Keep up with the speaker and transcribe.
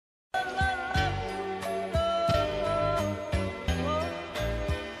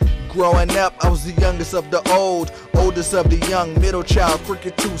Growing up, I was the youngest of the old, oldest of the young, middle child,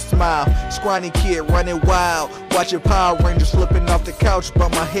 crooked tooth smile, scrawny kid running wild, watching Power Rangers flipping off the couch,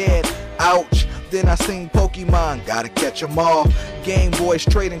 bump my head, ouch. Then I seen Pokemon, gotta catch 'em all. Game Boys,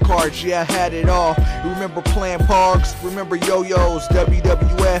 trading cards, yeah, I had it all. Remember playing Pogs, remember yo-yos,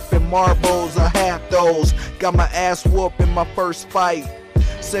 WWF and marbles, I had those. Got my ass whooped in my first fight.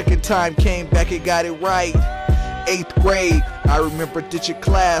 Second time came back and got it right. 8th grade, I remember ditching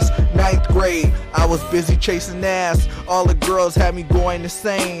class. 9th grade, I was busy chasing ass. All the girls had me going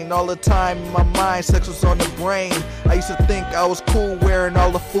insane. All the time in my mind, sex was on the brain. I used to think I was cool wearing all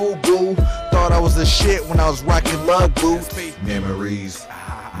the FUBU. Thought I was the shit when I was rocking lug boots. Memories,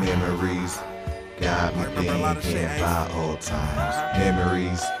 memories, got me thinking about old times.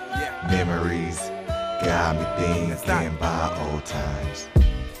 Memories, memories, got me thinking about old times.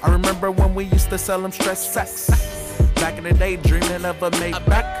 I remember when we used to sell them stress sex. Back in the day, dreaming of a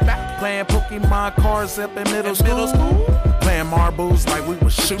Maybach. Playing Pokemon cards up in middle school. Playing marbles like we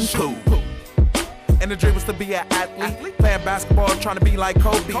was shooting pool. And the dream was to be an athlete. Playing basketball, trying to be like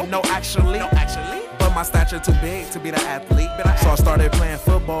Kobe. No, actually. But my stature too big to be the athlete. So I started playing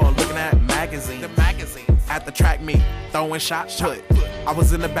football, looking at magazines. At the track meet, throwing shots. I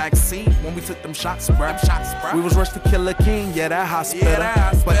was in the back seat when we took them shots, bruh. We was rushed to kill a king, yeah, that hospital.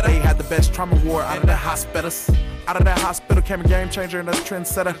 But they had the best trauma ward out of the hospitals. Out of that hospital came a game changer and a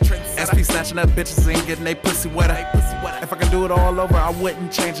trendsetter. SP snatching up bitches and getting they pussy wetter. If I could do it all over, I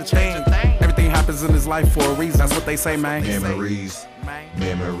wouldn't change a thing. Everything happens in this life for a reason, that's what they say, man. Memories,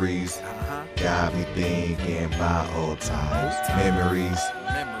 memories, got me thinking about old times. Memories,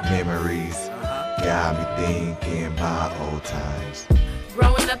 memories, got me thinking about old times.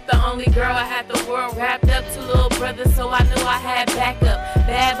 Growing up the only girl, I had the world wrapped up. 2 little brothers, so I knew I had backup.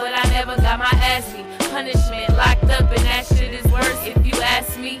 Bad, but I never got my ass beat. Punishment, locked up, and that shit is worse if you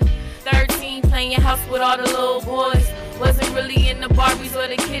ask me. 13, playing house with all the little boys. Wasn't really in the Barbies or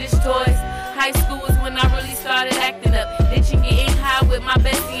the kiddish toys. High school was when I really started acting up. Ditching, getting high with my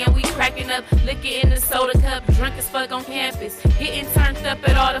bestie and we cracking up. Licking in the soda cup, drunk as fuck on campus. Getting turned up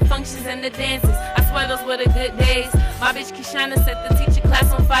at all the functions and the dances. I swear those were the good days. My bitch Kishana set the teacher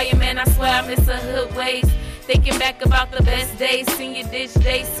class on fire, man, I swear I miss her hood ways. Thinking back about the best days, senior ditch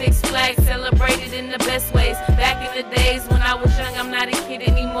day, 6 Flags, celebrated in the best ways. Back in the days when I was young, I'm not a kid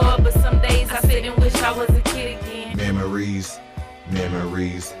anymore, but some days I sit and wish I was a kid again. Memories,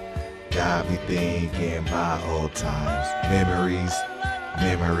 memories, got me thinking about old times. Memories,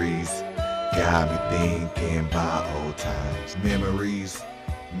 memories, got me thinking about old times. Memories,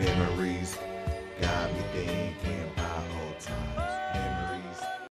 memories, got me thinking about old times.